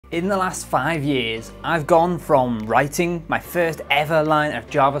In the last 5 years, I've gone from writing my first ever line of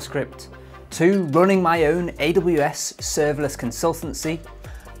JavaScript to running my own AWS Serverless consultancy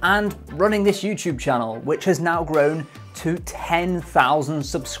and running this YouTube channel, which has now grown to 10,000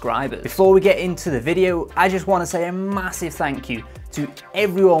 subscribers. Before we get into the video, I just want to say a massive thank you to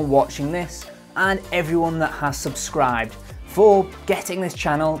everyone watching this and everyone that has subscribed for getting this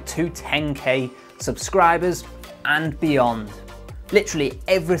channel to 10k subscribers and beyond. Literally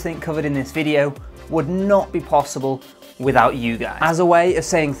everything covered in this video would not be possible without you guys. As a way of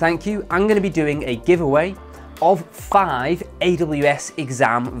saying thank you, I'm going to be doing a giveaway of 5 AWS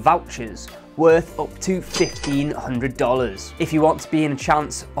exam vouchers worth up to $1,500. If you want to be in a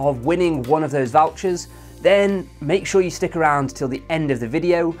chance of winning one of those vouchers, then make sure you stick around till the end of the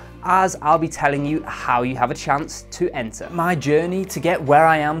video, as I'll be telling you how you have a chance to enter. My journey to get where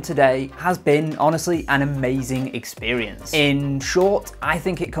I am today has been honestly an amazing experience. In short, I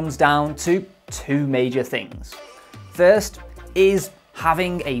think it comes down to 2 major things. First is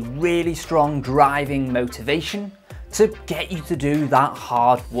having a really strong driving motivation to get you to do that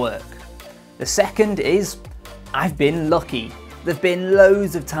hard work. The second is I've been lucky. There've been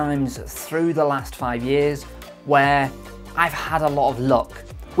loads of times through the last 5 years where I've had a lot of luck,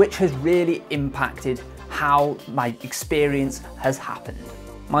 which has really impacted how my experience has happened.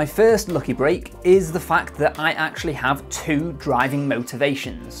 My first lucky break is the fact that I actually have 2 driving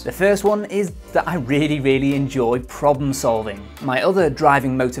motivations. The first one is that I really enjoy problem solving. My other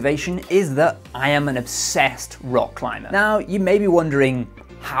driving motivation is that I am an obsessed rock climber. Now, you may be wondering,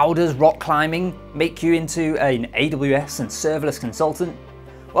 how does rock climbing make you into an AWS and Serverless consultant?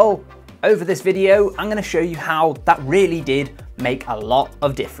 Well, over this video, I'm going to show you how that really did make a lot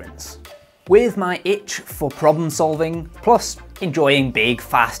of difference. With my itch for problem solving, plus enjoying big,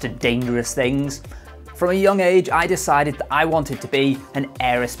 fast and dangerous things, from a young age I decided that I wanted to be an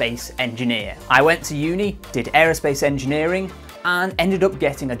aerospace engineer. I went to uni, did aerospace engineering, and ended up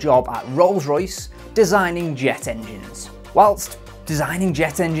getting a job at Rolls-Royce designing jet engines. Whilst designing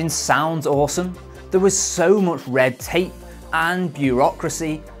jet engines sounds awesome, there was so much red tape and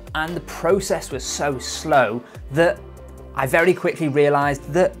bureaucracy, and the process was so slow that I very quickly realised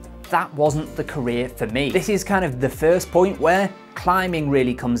that that wasn't the career for me. This is kind of the first point where climbing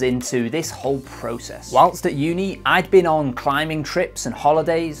really comes into this whole process. Whilst at uni, I'd been on climbing trips and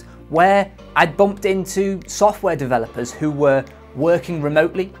holidays where I'd bumped into software developers who were working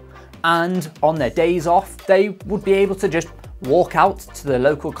remotely, and on their days off, they would be able to just walk out to the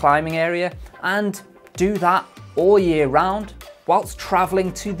local climbing area and do that all year round whilst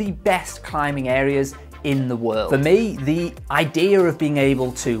traveling to the best climbing areas in the world. For me, the idea of being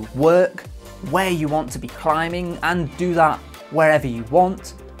able to work where you want to be climbing and do that wherever you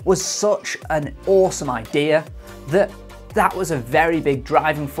want was such an awesome idea that was a very big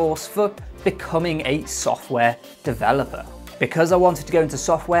driving force for becoming a software developer. Because I wanted to go into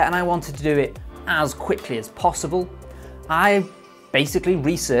software and I wanted to do it as quickly as possible, I basically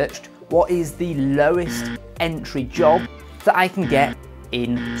researched what is the lowest entry job that I can get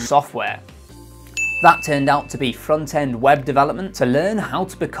in software. That turned out to be front-end web development. To learn how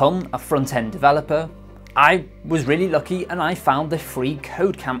to become a front-end developer, I was really lucky and I found the free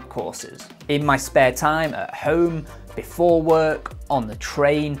code camp courses. In my spare time, at home, before work, on the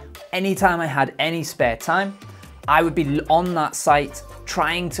train, anytime I had any spare time, I would be on that site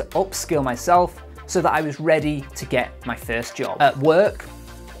trying to upskill myself so that I was ready to get my first job. At work,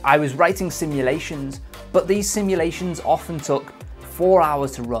 I was writing simulations, but these simulations often took 4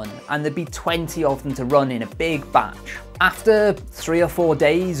 hours to run, and there'd be 20 of them to run in a big batch. After 3 or 4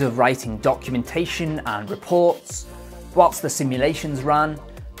 days of writing documentation and reports, whilst the simulations ran,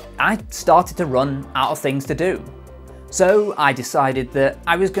 I started to run out of things to do. So I decided that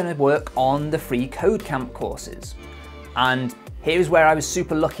I was going to work on the free code camp courses. And here's where I was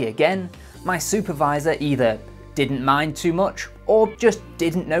super lucky again. My supervisor either didn't mind too much or just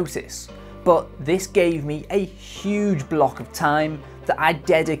didn't notice. But this gave me a huge block of time that I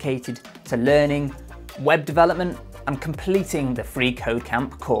dedicated to learning web development and completing the free code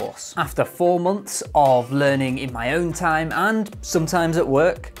camp course. After 4 months of learning in my own time and sometimes at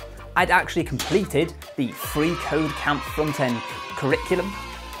work, I'd actually completed the free code camp front-end curriculum,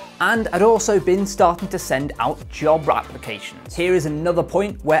 and I'd also been starting to send out job applications. Here is another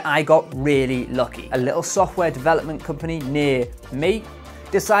point where I got really lucky. A little software development company near me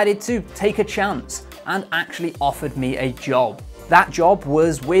decided to take a chance and actually offered me a job. That job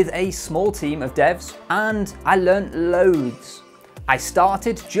was with a small team of devs and I learned loads. I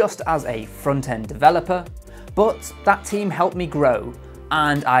started just as a front-end developer, but that team helped me grow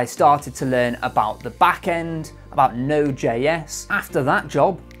and I started to learn about the back end, about Node.js. After that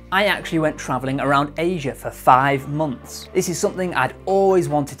job, I actually went traveling around Asia for 5 months. This is something I'd always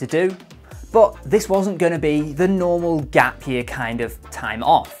wanted to do, but this wasn't going to be the normal gap year kind of time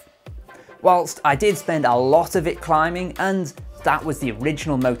off. Whilst I did spend a lot of it climbing, and that was the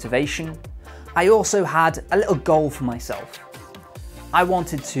original motivation, I also had a little goal for myself. I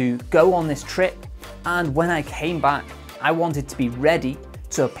wanted to go on this trip, and when I came back, I wanted to be ready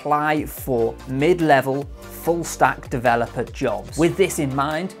to apply for mid-level full stack developer jobs. With this in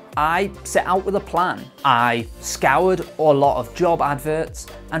mind, I set out with a plan. I scoured a lot of job adverts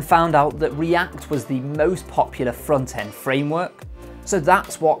and found out that React was the most popular front-end framework, so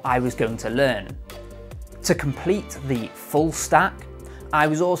that's what I was going to learn. To complete the full stack, I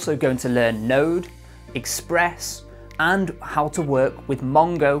was also going to learn Node, Express, and how to work with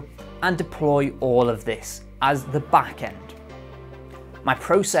Mongo and deploy all of this as the back end. My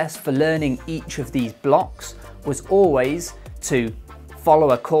process for learning each of these blocks was always to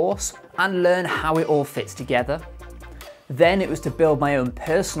follow a course and learn how it all fits together. Then it was to build my own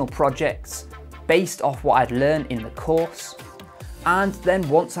personal projects based off what I'd learned in the course. And then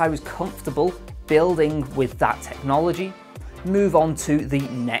once I was comfortable building with that technology, move on to the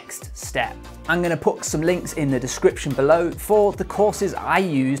next step. I'm going to put some links in the description below for the courses I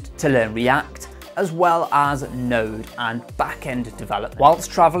used to learn React, as well as Node and backend development. Whilst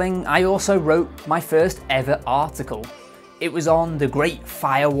traveling, I also wrote my first ever article. It was on the Great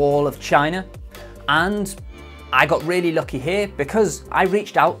Firewall of China, and I got really lucky here because I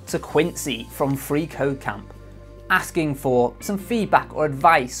reached out to Quincy from Free Code Camp, asking for some feedback or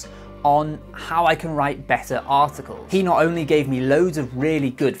advice on how I can write better articles. He not only gave me loads of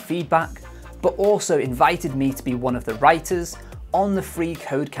really good feedback, but also invited me to be one of the writers on the Free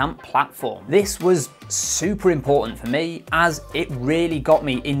Code Camp platform. This was super important for me as it really got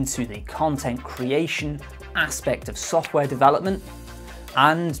me into the content creation aspect of software development.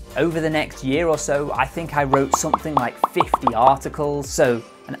 And over the next year or so, I think I wrote something like 50 articles. So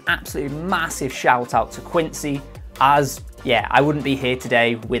an absolutely massive shout out to Quincy, as yeah, I wouldn't be here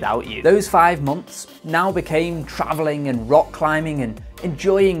today without you. Those 5 months now became traveling and rock climbing and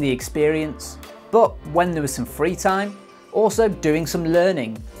enjoying the experience. But when there was some free time, also doing some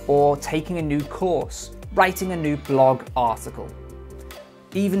learning or taking a new course, writing a new blog article.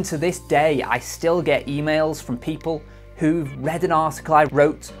 Even to this day, I still get emails from people who've read an article I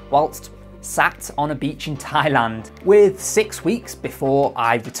wrote whilst sat on a beach in Thailand. With 6 weeks before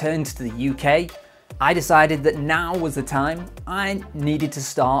I returned to the UK, I decided that now was the time I needed to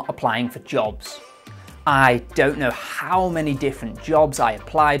start applying for jobs. I don't know how many different jobs I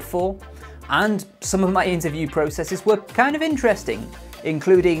applied for, and some of my interview processes were kind of interesting,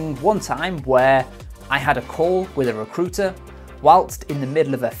 including one time where I had a call with a recruiter whilst in the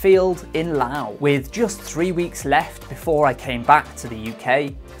middle of a field in Laos. With just 3 weeks left before I came back to the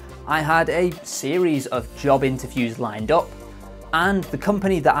UK, I had a series of job interviews lined up, and the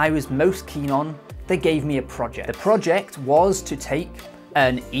company that I was most keen on, they gave me a project. The project was to take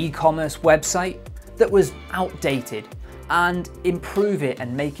an e-commerce website that was outdated and improve it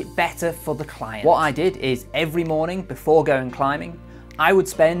and make it better for the client. What I did is every morning before going climbing, I would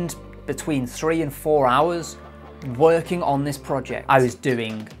spend between 3 and 4 hours working on this project. I was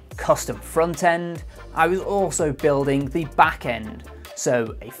doing custom front end. I was also building the back end,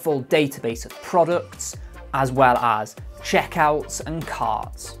 so a full database of products, as well as checkouts and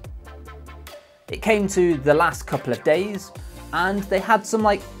carts. It came to the last couple of days, and they had some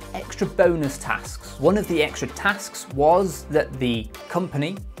extra bonus tasks. One of the extra tasks was that the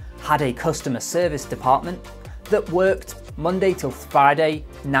company had a customer service department that worked Monday till Friday,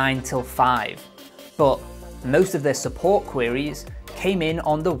 9 till 5. But most of their support queries came in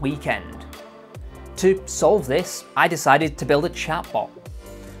on the weekend. To solve this, I decided to build a chatbot.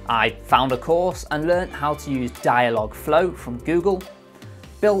 I found a course and learned how to use Dialogflow from Google,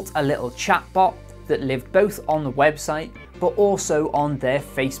 built a little chatbot that lived both on the website but also on their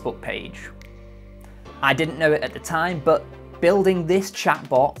Facebook page. I didn't know it at the time, but building this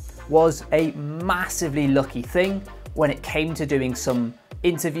chatbot was a massively lucky thing when it came to doing some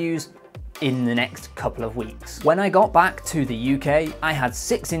interviews in the next couple of weeks. When I got back to the UK, I had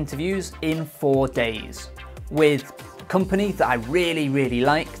 6 interviews in 4 days with a company that I really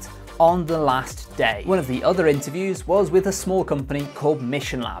liked on the last day. One of the other interviews was with a small company called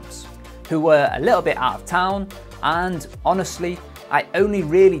Mission Labs, who were a little bit out of town, and honestly, I only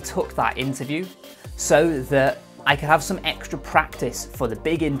really took that interview so that I could have some extra practice for the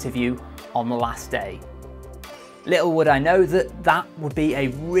big interview on the last day. Little would I know that that would be a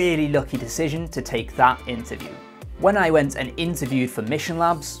really lucky decision to take that interview. When I went and interviewed for Mission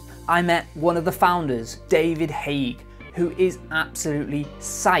Labs, I met one of the founders, David Haig, who is absolutely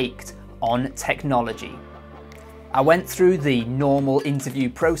psyched on technology. I went through the normal interview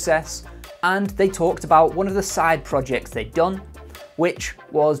process and they talked about one of the side projects they'd done, which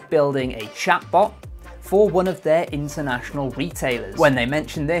was building a chatbot for one of their international retailers. When they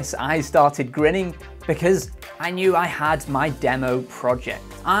mentioned this, I started grinning because I knew I had my demo project.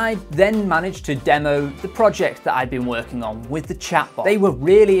 I then managed to demo the project that I'd been working on with the chatbot. They were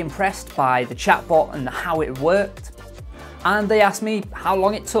really impressed by the chatbot and how it worked, and they asked me how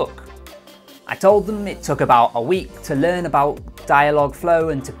long it took. I told them it took about a week to learn about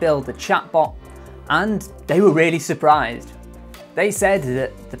Dialogflow and to build the chatbot, and they were really surprised. They said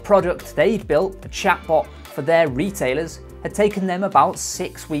that the product they'd built, a chatbot for their retailers, had taken them about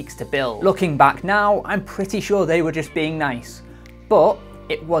 6 weeks to build. Looking back now, I'm pretty sure they were just being nice, but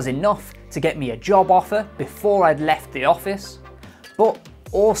it was enough to get me a job offer before I'd left the office. But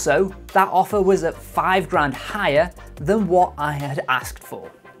also, that offer was at $5,000 higher than what I had asked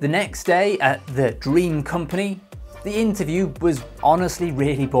for. The next day at the dream company, the interview was honestly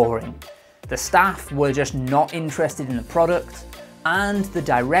really boring. The staff were just not interested in the product, and the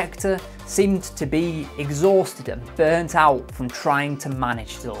director seemed to be exhausted and burnt out from trying to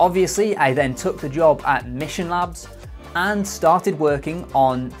manage it all. Obviously, I then took the job at Mission Labs and started working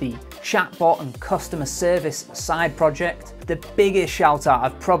on the chatbot and customer service side project. The biggest shout out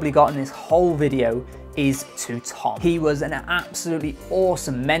I've probably got in this whole video is to Tom. He was an absolutely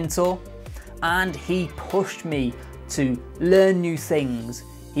awesome mentor and he pushed me to learn new things.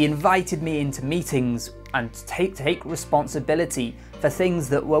 He invited me into meetings and take responsibility for things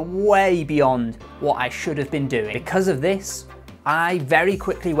that were way beyond what I should have been doing. Because of this, I very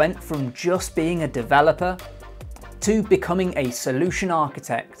quickly went from just being a developer to becoming a solution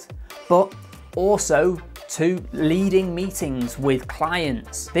architect, but also to leading meetings with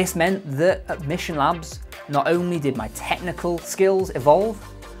clients. This meant that at Mission Labs, not only did my technical skills evolve,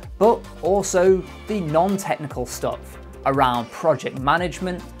 but also the non-technical stuff around project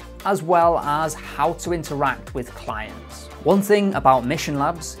management, as well as how to interact with clients. One thing about Mission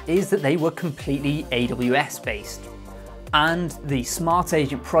Labs is that they were completely AWS based, and the Smart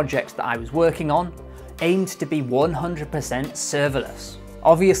Agent project that I was working on aimed to be 100% serverless.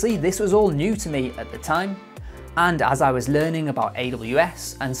 Obviously, this was all new to me at the time, and as I was learning about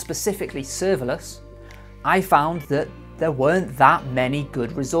AWS and specifically serverless, I found that there weren't that many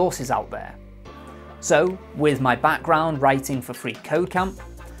good resources out there. So, with my background writing for Free Code Camp,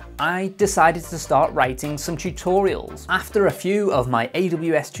 I decided to start writing some tutorials. After a few of my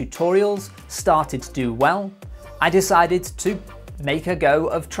AWS tutorials started to do well, I decided to make a go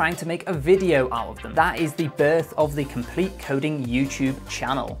of trying to make a video out of them. That is the birth of the Complete Coding YouTube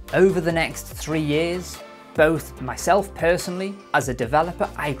channel. Over the next 3 years, both myself personally, as a developer,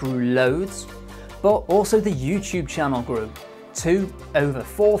 I grew loads, but also the YouTube channel grew to over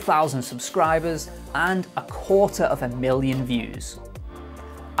 4,000 subscribers and 250,000 views.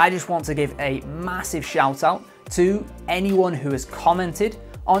 I just want to give a massive shout out to anyone who has commented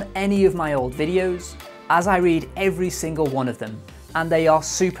on any of my old videos, as I read every single one of them and they are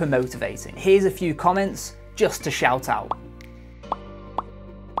super motivating. Here's a few comments just to shout out.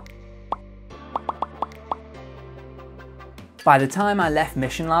 By the time I left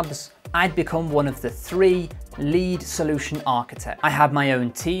Mission Labs, I'd become one of the 3 lead solution architects. I had my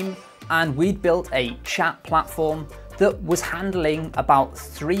own team and we'd built a chat platform that was handling about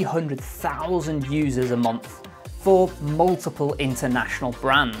 300,000 users a month for multiple international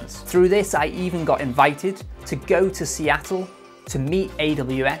brands. Through this, I even got invited to go to Seattle to meet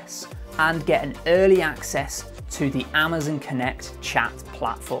AWS and get an early access to the Amazon Connect chat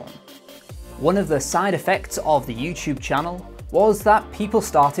platform. One of the side effects of the YouTube channel was that people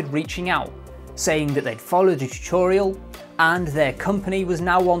started reaching out, saying that they'd followed the tutorial and their company was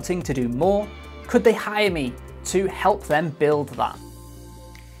now wanting to do more. Could they hire me to help them build that?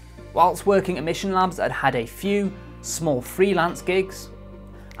 Whilst working at Mission Labs, I'd had a few small freelance gigs,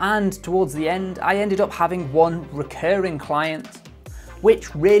 and towards the end, I ended up having one recurring client,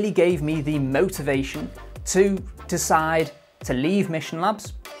 which really gave me the motivation to decide to leave Mission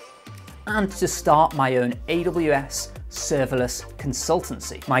Labs and to start my own AWS Serverless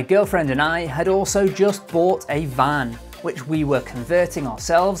consultancy. My girlfriend and I had also just bought a van, which we were converting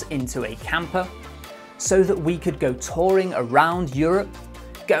ourselves into a camper so that we could go touring around Europe,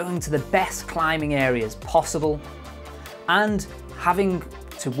 going to the best climbing areas possible, and having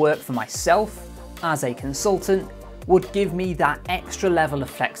to work for myself as a consultant would give me that extra level of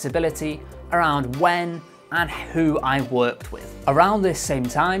flexibility around when and who I worked with. Around this same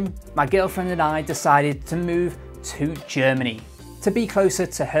time, my girlfriend and I decided to move to Germany to be closer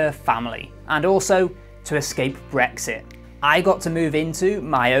to her family and also to escape Brexit. I got to move into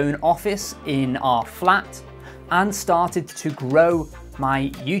my own office in our flat and started to grow my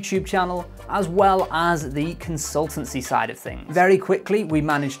YouTube channel as well as the consultancy side of things. Very quickly, we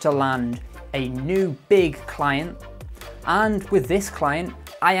managed to land a new big client, and with this client,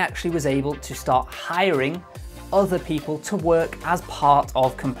 I actually was able to start hiring other people to work as part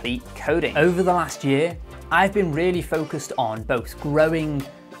of Complete Coding. Over the last year, I've been really focused on both growing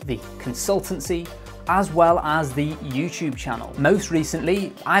the consultancy as well as the YouTube channel. Most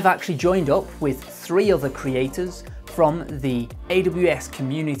recently, I've actually joined up with 3 other creators from the AWS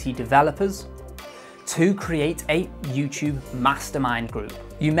community developers to create a YouTube Mastermind group.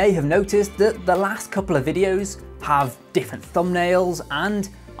 You may have noticed that the last couple of videos have different thumbnails and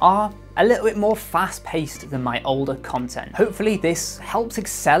are a little bit more fast-paced than my older content. Hopefully this helps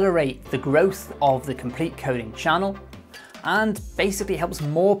accelerate the growth of the Complete Coding channel and basically helps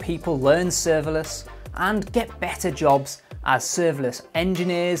more people learn serverless and get better jobs as serverless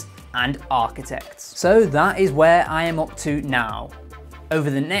engineers and architects. So that is where I am up to now. Over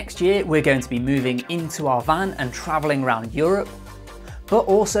the next year, we're going to be moving into our van and traveling around Europe, but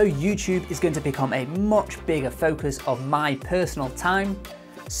also YouTube is going to become a much bigger focus of my personal time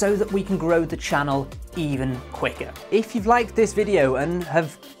so that we can grow the channel even quicker. If you've liked this video and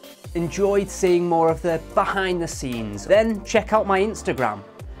have enjoyed seeing more of the behind the scenes, then check out my Instagram.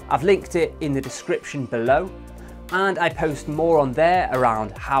 I've linked it in the description below, and I post more on there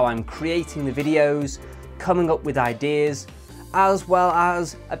around how I'm creating the videos, coming up with ideas, as well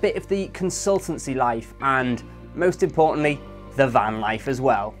as a bit of the consultancy life and, most importantly, the van life as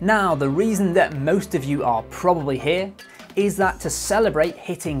well. Now, the reason that most of you are probably here is that to celebrate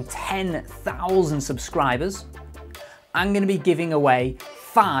hitting 10,000 subscribers, I'm going to be giving away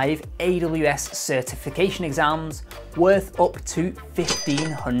 5 AWS certification exams worth up to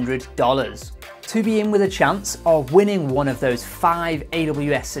 $1,500. To be in with a chance of winning one of those 5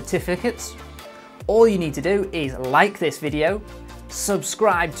 AWS certificates, all you need to do is like this video,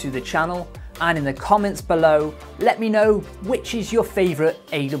 subscribe to the channel, and in the comments below, let me know which is your favorite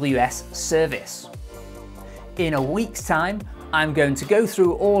AWS service. In a week's time, I'm going to go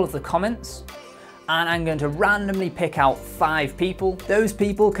through all of the comments and I'm going to randomly pick out 5 people. Those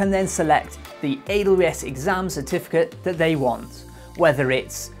people can then select the AWS exam certificate that they want, whether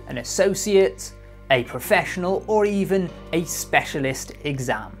it's an associate, a professional, or even a specialist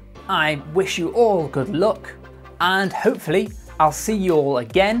exam. I wish you all good luck, and hopefully I'll see you all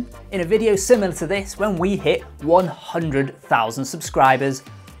again in a video similar to this when we hit 100,000 subscribers,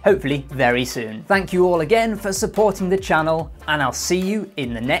 hopefully very soon. Thank you all again for supporting the channel, and I'll see you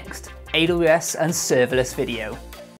in the next AWS and Serverless video.